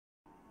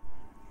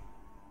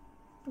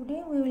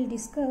Today we will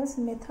discuss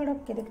method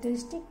of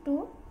characteristic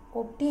to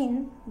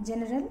obtain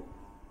general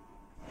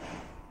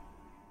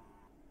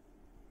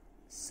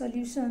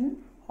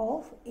solution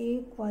of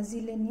a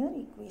quasi-linear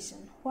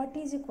equation. What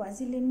is a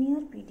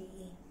quasi-linear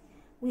PDE?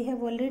 We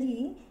have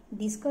already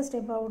discussed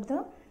about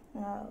the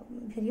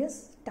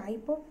various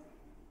type of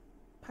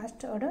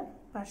first order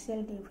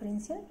partial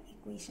differential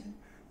equation.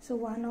 So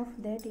one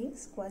of that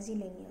is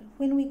quasi-linear.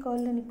 When we call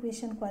an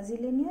equation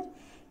quasi-linear,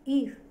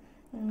 if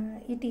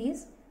it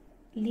is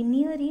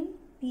linear in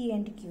P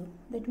and Q,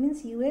 that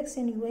means ux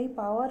and uy,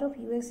 power of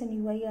ux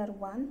and uy are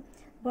 1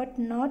 but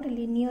not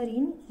linear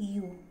in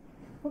u,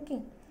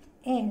 okay,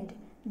 and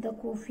the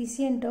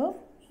coefficient of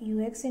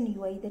ux and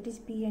uy, that is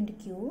P and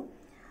Q,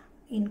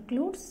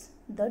 includes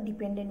the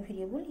dependent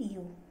variable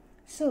u.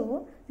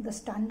 So the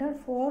standard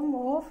form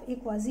of a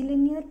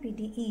quasi-linear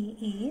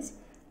PDE is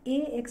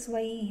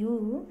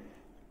axyu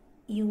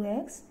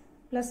ux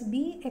plus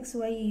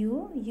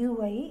bxyu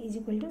uy is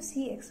equal to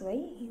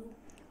cxyu,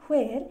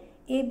 where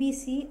a, b,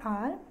 c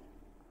are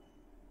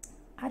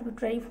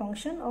arbitrary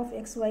function of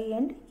xy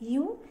and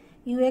u,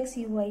 ux,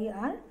 uy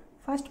are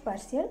first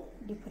partial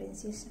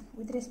differentiation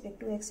with respect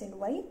to x and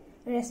y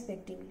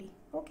respectively.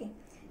 Okay,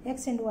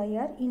 x and y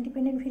are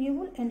independent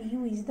variable and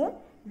u is the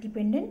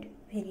dependent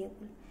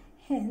variable.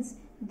 Hence,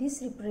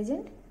 this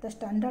represents the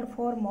standard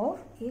form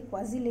of a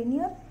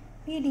quasi-linear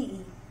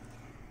PDE.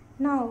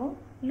 Now,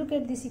 look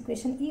at this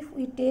equation. If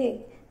we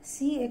take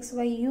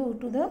cxyu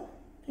to the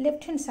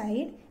left hand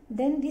side,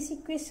 then this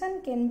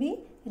equation can be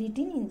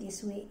written in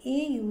this way: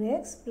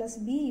 aux plus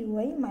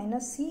buy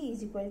minus c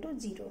is equal to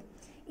 0.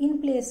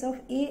 In place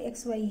of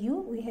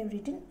axyu, we have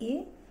written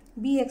a,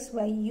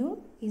 bxyu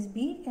is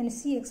b and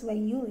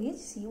cxyu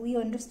is c. We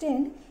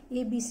understand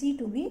a, b, c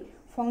to be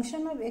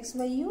function of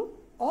xyu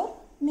or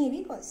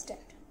maybe constant.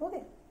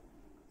 Okay.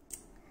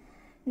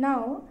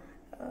 Now,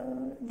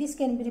 this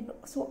can be,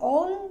 so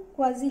all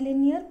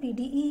quasi-linear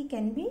PDE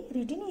can be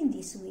written in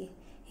this way.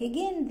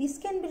 Again, this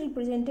can be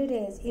represented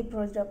as a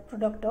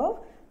product of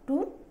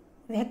two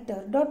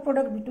vector, dot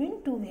product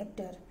between two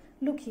vector.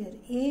 Look here,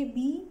 a,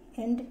 b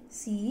and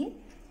c,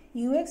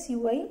 ux,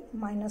 uy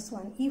minus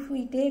 1. If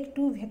we take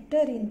two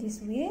vector in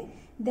this way,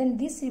 then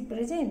this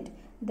represent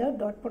the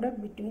dot product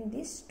between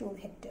these two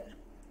vector.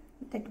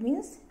 That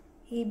means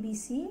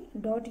abc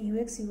dot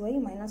ux,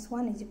 uy minus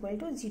 1 is equal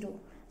to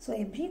 0. So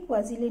every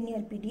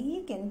quasi-linear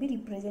PDE can be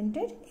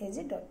represented as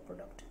a dot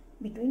product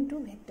between two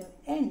vector,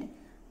 and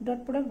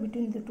dot product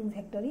between the two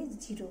vector is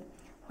 0.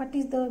 What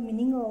is the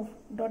meaning of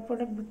dot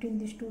product between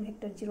these two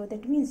vector 0?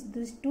 That means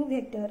these two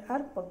vector are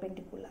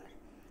perpendicular.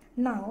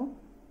 Now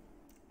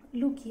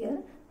look here,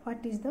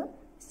 what is the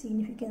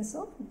significance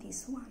of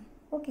this one?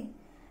 Okay,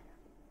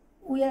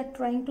 we are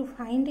trying to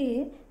find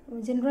a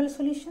general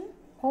solution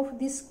of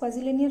this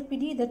quasi-linear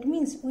PDE. That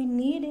means we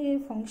need a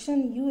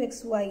function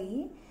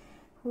uxy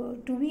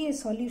to be a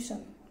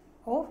solution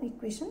of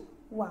equation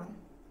 1.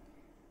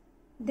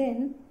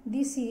 Then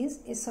this is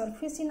a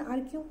surface in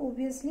R cube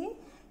obviously,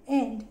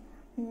 and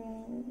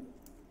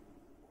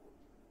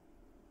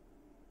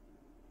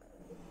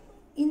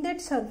in that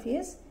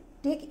surface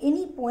take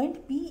any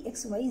point p,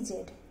 x, y,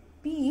 z.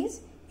 P is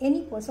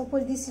any point.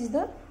 Suppose this is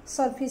the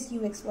surface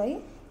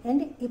uxy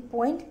and a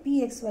point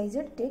p, x, y,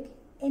 z. Take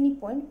any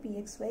point p,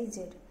 x, y,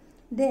 z.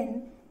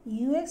 Then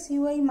ux,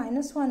 uy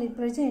minus 1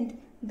 represent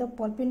the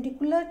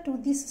perpendicular to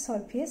this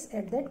surface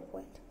at that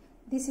point.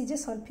 This is a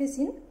surface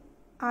in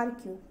R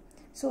cube.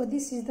 So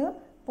this is the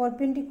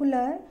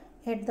perpendicular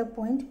at the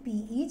point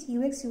P is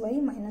ux,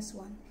 uy minus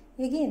 1.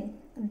 Again,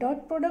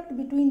 dot product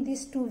between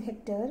these two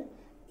vector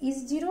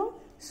is 0.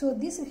 So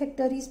this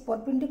vector is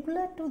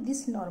perpendicular to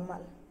this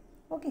normal.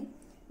 Okay,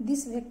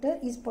 this vector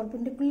is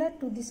perpendicular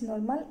to this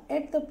normal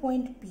at the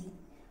point P.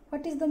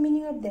 What is the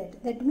meaning of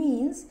that? That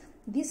means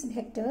this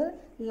vector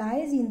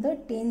lies in the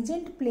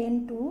tangent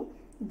plane to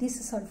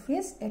this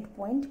surface at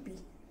point P.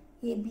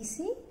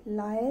 ABC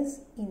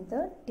lies in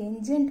the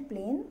tangent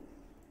plane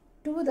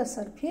to the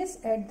surface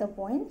at the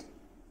point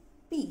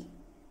P.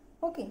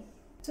 Okay,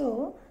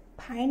 so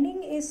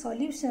finding a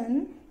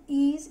solution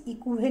is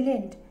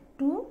equivalent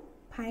to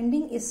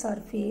finding a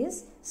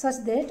surface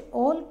such that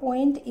all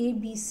point A,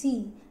 B,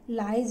 C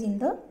lies in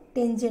the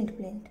tangent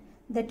plane.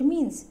 That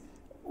means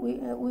we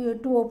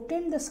to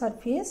obtain the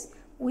surface,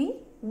 we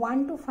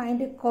want to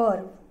find a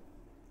curve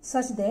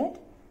such that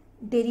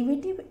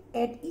derivative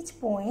at each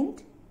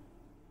point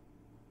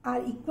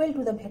are equal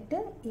to the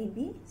vector A,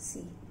 B,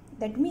 C.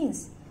 That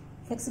means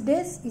x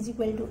dash is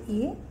equal to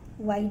A,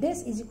 y dash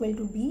is equal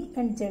to B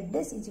and z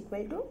dash is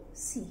equal to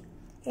C.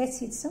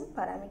 H is some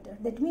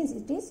parameter. That means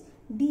it is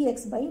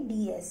dx by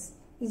ds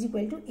is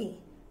equal to A,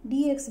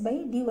 dx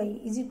by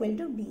dy is equal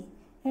to B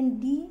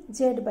and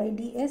dz by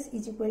ds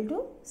is equal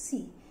to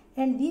C.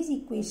 And these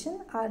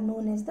equations are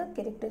known as the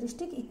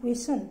characteristic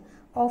equation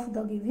of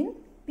the given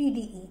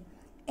PDE.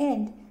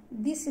 And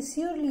this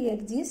surely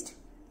exists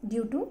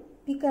due to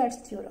Picard's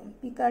theorem.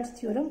 Picard's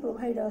theorem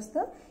provides us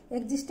the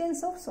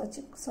existence of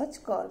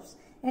such curves,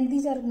 and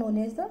these are known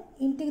as the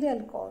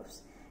integral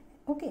curves.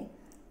 Okay,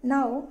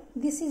 now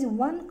this is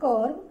one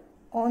curve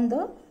on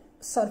the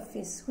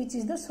surface, which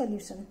is the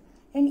solution.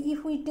 And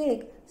if we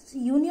take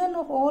union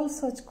of all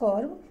such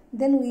curve,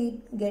 then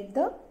we get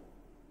the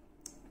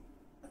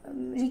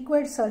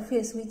required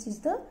surface, which is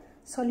the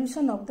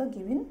solution of the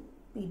given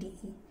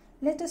PDE.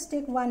 Let us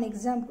take one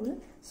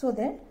example so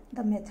that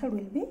the method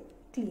will be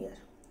clear.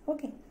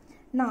 Okay.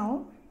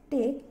 Now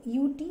take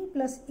ut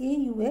plus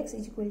aux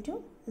is equal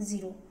to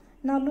 0.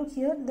 Now look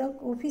here, the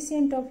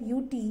coefficient of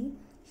ut,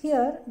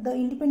 here the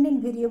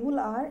independent variable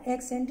are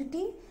x and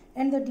t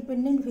and the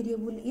dependent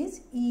variable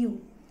is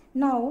u.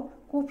 Now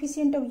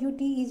coefficient of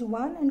ut is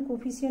 1 and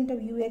coefficient of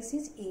ux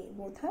is a,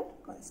 both are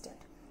constant.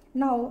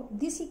 Now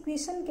this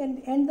equation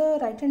can, and the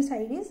right hand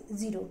side is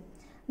 0.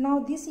 Now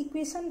this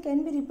equation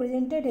can be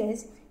represented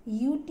as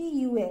ut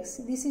ux,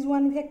 this is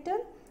one vector,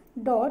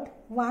 dot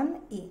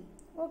 1a.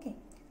 Okay,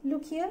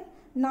 look here.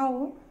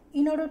 Now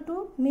in order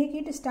to make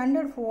it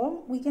standard form,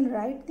 we can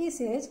write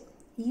this as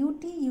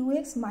ut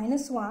ux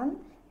minus 1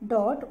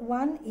 dot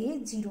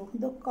 1a 0.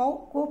 The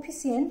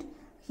coefficient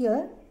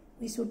here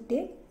we should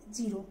take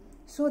 0,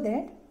 so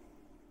that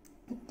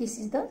this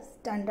is the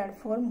standard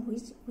form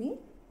which we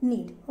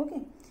need.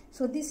 Okay,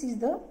 so this is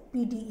the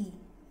PDE.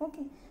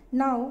 Okay,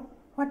 now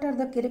what are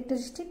the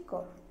characteristic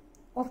curve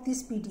of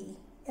this PDE?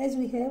 As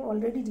we have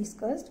already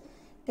discussed,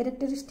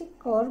 characteristic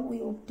curve we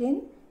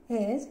obtain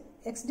as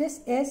x dash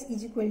s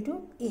is equal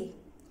to a,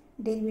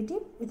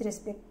 derivative with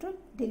respect to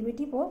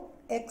derivative of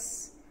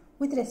x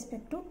with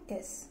respect to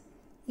s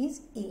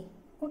is a.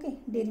 Okay,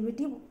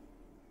 derivative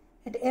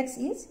at x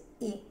is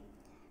a,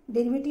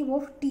 derivative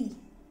of t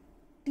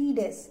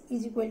dash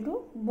is equal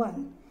to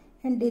 1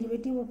 and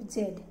derivative of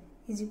z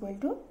is equal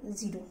to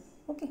 0.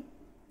 Okay,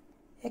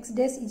 x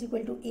dash is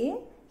equal to a,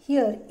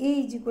 here a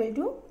is equal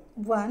to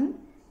 1,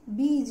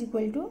 b is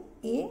equal to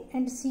a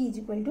and c is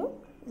equal to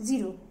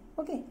 0.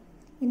 Okay,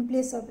 in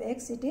place of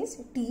x it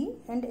is t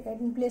and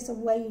in place of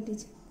y it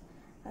is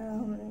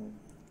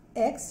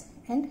x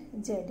and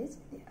z is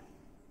there.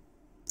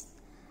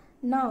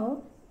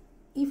 Now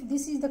if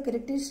this is the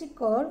characteristic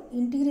curve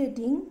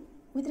integrating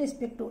with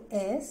respect to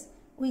s,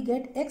 we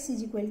get x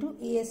is equal to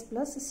as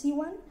plus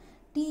c1,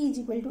 t is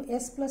equal to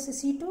s plus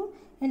c2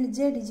 and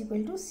z is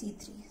equal to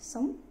c3,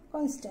 some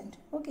constant.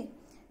 Okay,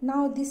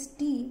 now this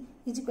t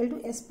is equal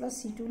to s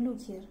plus c2, look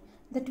here,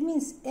 that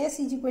means s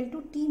is equal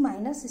to t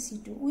minus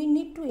c2. We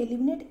need to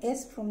eliminate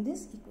s from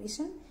this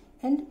equation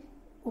and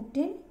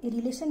obtain a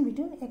relation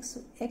between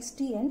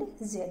xt and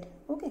z.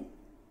 Okay,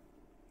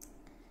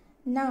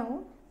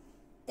 now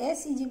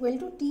s is equal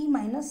to t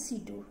minus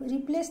c2,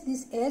 replace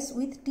this s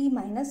with t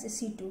minus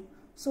c2.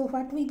 So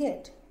what we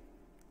get?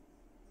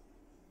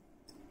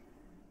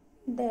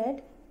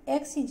 That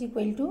x is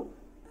equal to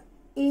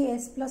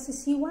as plus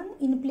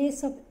c1, in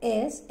place of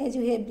s, as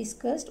we have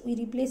discussed, we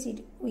replace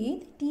it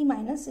with t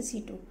minus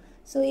c2.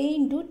 So a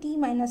into t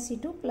minus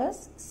c2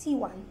 plus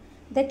c1,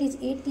 that is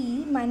at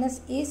minus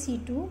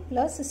ac2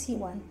 plus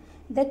c1,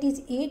 that is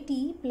at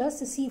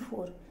plus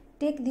c4.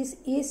 Take this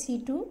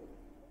ac2,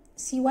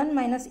 c1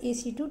 minus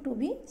ac2 to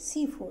be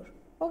c4.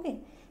 Okay,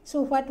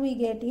 so what we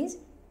get is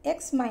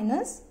x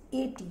minus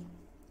at.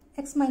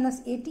 X minus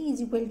at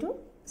is equal to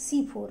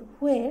c4,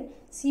 where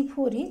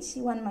c4 is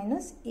c1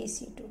 minus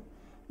ac2.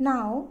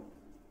 Now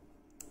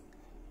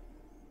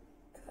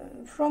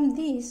from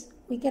this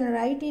we can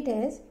write it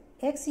as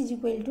x is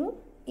equal to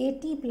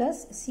at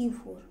plus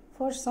c4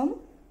 for some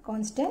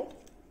constant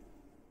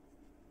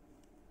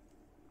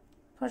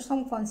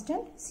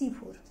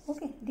c4.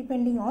 Okay,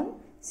 depending on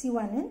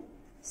c1 and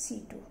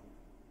c2.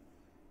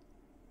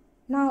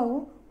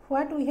 Now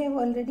what we have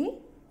already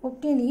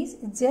obtained is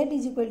z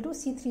is equal to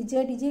c3. Z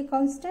is a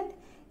constant,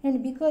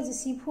 and because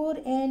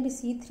c4 and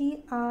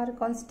c3 are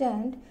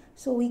constant,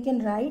 so we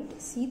can write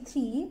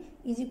c3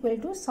 is equal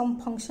to some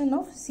function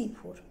of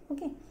c4.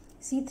 Okay,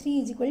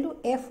 c3 is equal to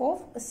f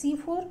of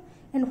c4,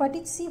 and what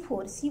is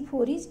c4?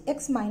 c4 is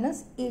x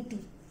minus at.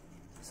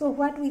 So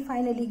what we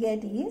finally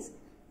get is,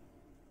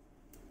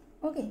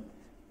 okay,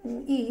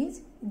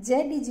 is z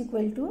is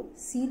equal to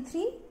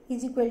c3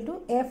 is equal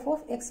to f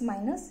of x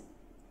minus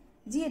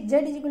z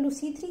is equal to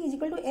c3 is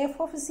equal to f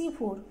of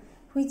c4,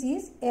 which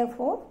is f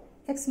of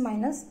x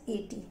minus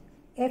at.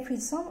 F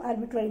is some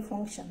arbitrary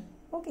function.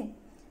 Okay,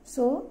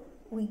 so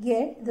we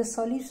get the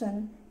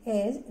solution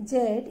as z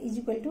is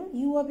equal to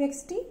u of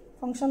xt,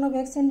 function of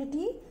x and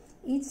t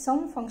is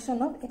some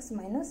function of x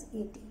minus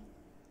at,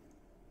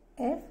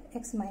 f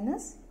x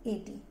minus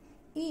at.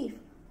 If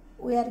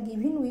we are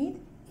given with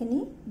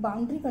any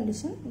boundary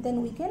condition,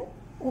 then we can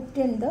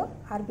obtain the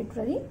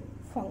arbitrary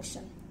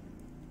function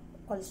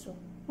also.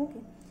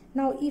 Okay,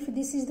 now if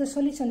this is the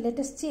solution, let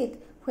us check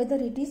whether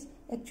it is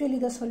actually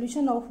the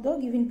solution of the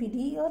given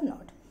PDE or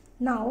not.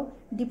 Now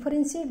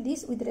differentiate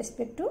this with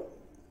respect to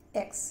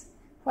x.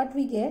 What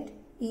we get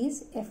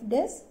is f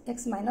dash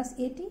x minus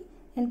at,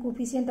 and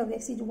coefficient of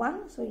x is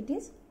 1, so it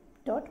is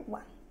dot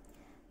 1.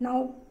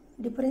 Now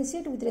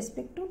differentiate with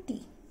respect to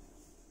t.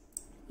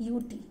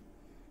 Ut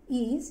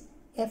is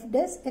f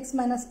dash x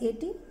minus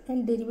at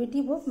and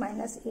derivative of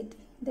minus at,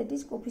 that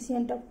is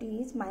coefficient of t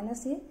is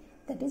minus a,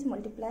 that is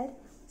multiplied,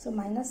 so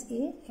minus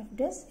a f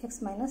dash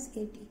x minus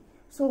at.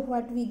 So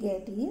what we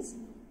get is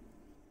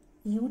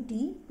ut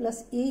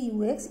plus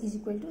aux is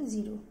equal to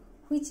 0,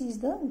 which is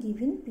the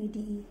given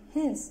PDE.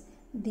 Hence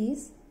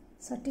this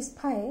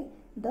satisfy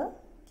the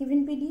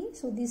given PDE.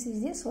 So this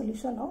is a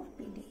solution of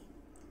PDE.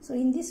 So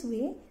in this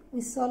way we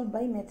solve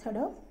by method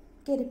of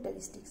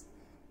characteristics.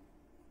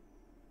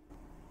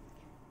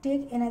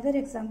 Take another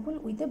example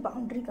with a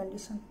boundary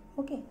condition.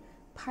 Okay,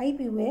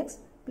 5ux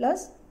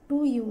plus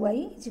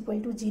 2uy is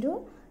equal to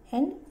 0,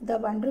 and the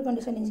boundary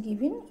condition is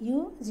given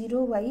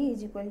u0y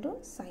is equal to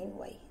sin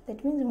y.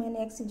 That means when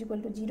x is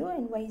equal to 0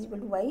 and y is equal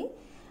to y,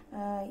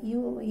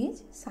 u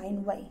is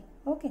sin y.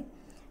 Okay,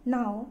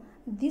 now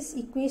this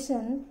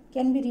equation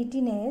can be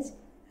written as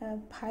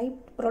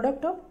 5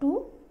 product of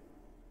 2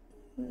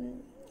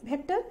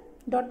 vector,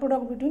 dot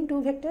product between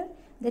 2 vector,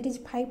 that is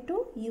 5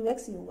 to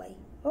ux uy.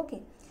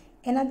 Okay,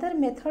 another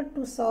method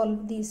to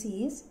solve this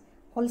is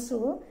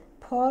also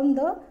form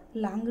the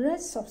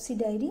Lagrange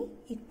subsidiary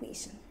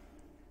equation.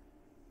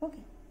 Okay,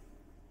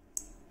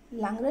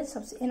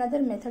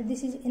 another method,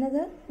 this is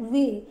another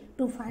way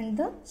to find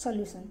the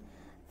solution.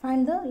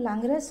 Find the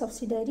Lagrange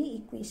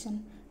subsidiary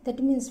equation. That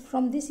means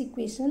from this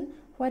equation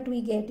what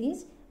we get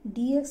is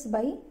dx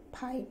by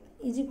 5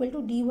 is equal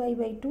to dy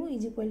by 2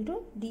 is equal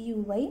to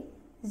du by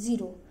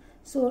 0.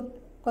 So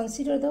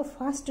consider the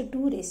first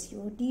two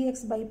ratio,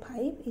 dx by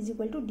 5 is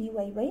equal to dy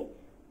by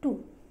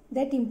 2.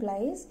 That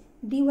implies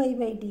dy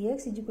by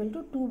dx is equal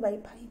to 2 by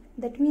 5.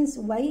 That means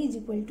y is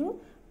equal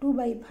to 2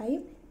 by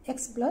 5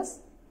 x plus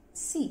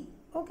c.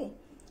 Okay,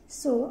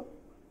 so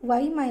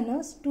y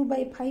minus 2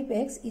 by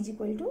 5x is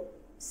equal to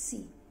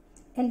c,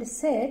 and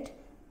set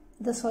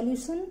the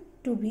solution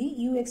to be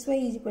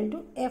uxy is equal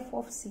to f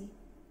of c,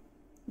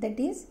 that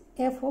is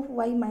f of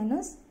y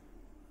minus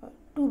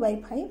 2 by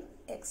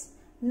 5x.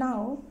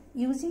 Now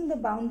using the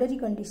boundary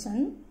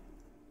condition,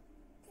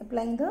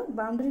 applying the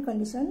boundary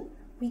condition,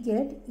 we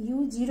get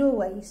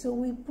u0y. So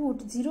we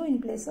put 0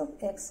 in place of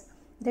x,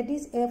 that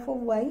is f of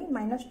y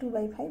minus 2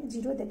 by 5,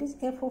 0, that is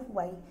f of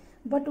y.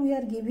 But we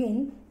are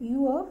given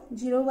u of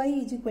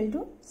 0y is equal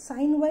to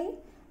sin y,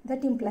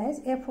 that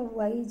implies f of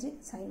y is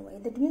sin y.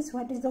 That means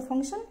what is the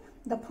function?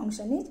 The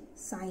function is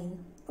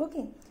sine.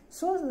 Okay,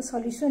 so the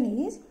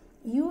solution is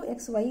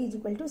uxy is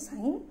equal to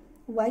sin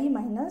y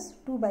minus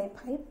 2 by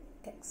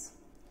 5x.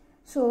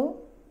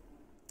 So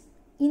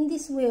in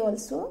this way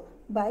also,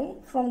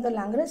 from the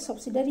Lagrange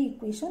subsidiary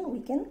equation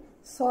we can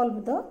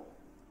solve the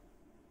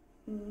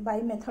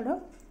by method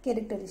of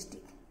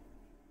characteristic.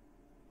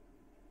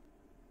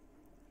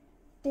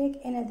 Take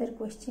another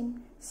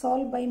question,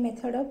 solve by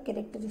method of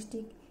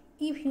characteristic.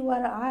 If you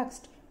are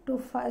asked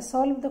to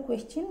solve the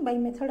question by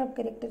method of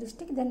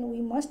characteristic, then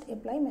we must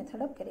apply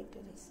method of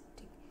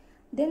characteristic.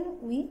 Then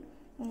we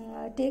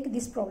take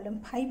this problem,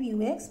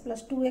 5ux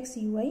plus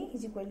 2xuy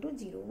is equal to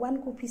 0.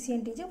 One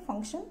coefficient is a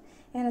function,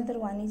 another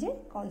one is a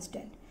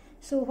constant.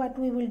 So what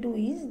we will do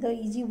is, the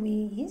easy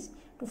way is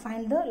to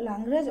find the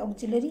Lagrange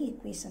auxiliary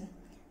equation.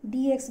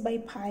 Dx by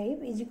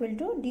 5 is equal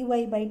to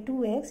dy by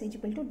 2x is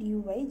equal to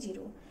du by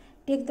 0.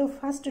 Take the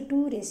first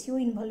two ratio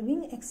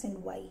involving x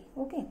and y.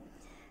 Okay,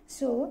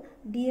 so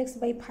dx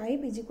by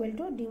 5 is equal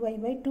to dy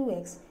by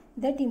 2x.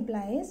 That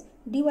implies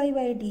dy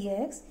by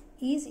dx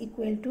is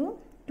equal to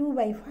 2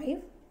 by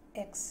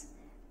 5x.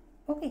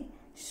 Okay,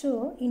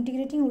 so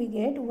integrating we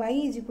get y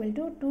is equal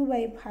to 2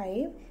 by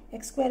 5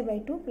 x square by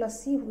 2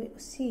 plus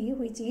c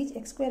which is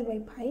x square by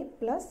 5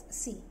 plus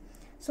c.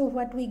 So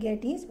what we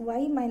get is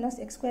y minus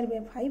x square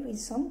by 5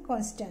 is some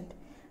constant.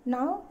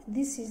 Now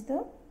this is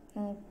the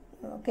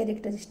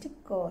characteristic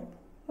curve.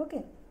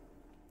 Okay,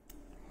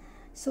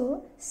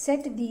 so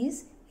set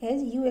these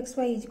as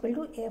uxy is equal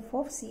to f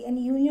of c, and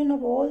union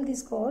of all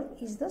this curve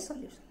is the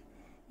solution.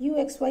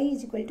 Uxy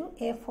is equal to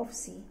f of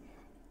c,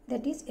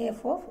 that is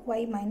f of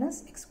y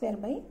minus x square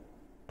by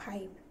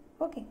 5.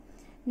 Okay,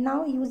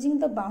 now using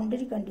the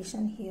boundary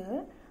condition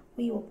here,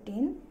 we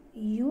obtain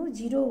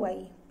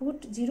u0y,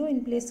 put 0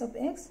 in place of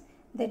x,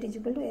 that is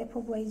equal to f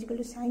of y is equal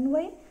to sin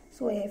y.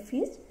 So f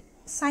is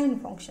sine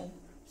function.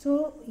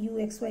 So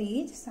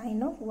uxy is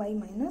sine of y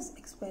minus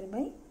x square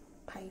by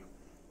 5.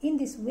 In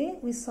this way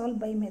we solve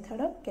by method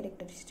of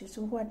characteristics.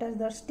 So what are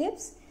the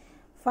steps?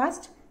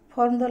 First,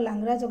 form the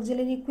Lagrange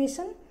auxiliary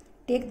equation.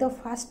 Take the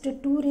first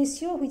two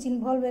ratio which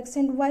involve x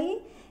and y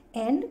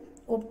and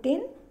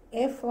obtain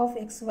f of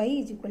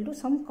xy is equal to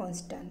some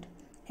constant,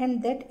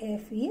 and that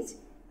f is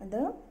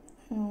the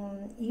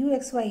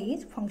uxy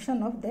is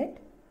function of that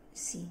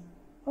c.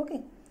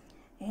 Okay,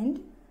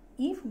 and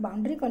if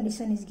boundary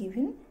condition is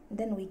given,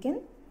 then we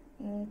can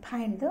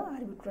find the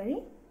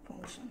arbitrary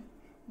function.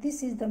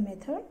 This is the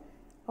method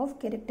of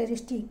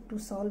characteristic to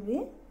solve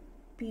a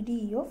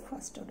PDE of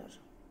first order.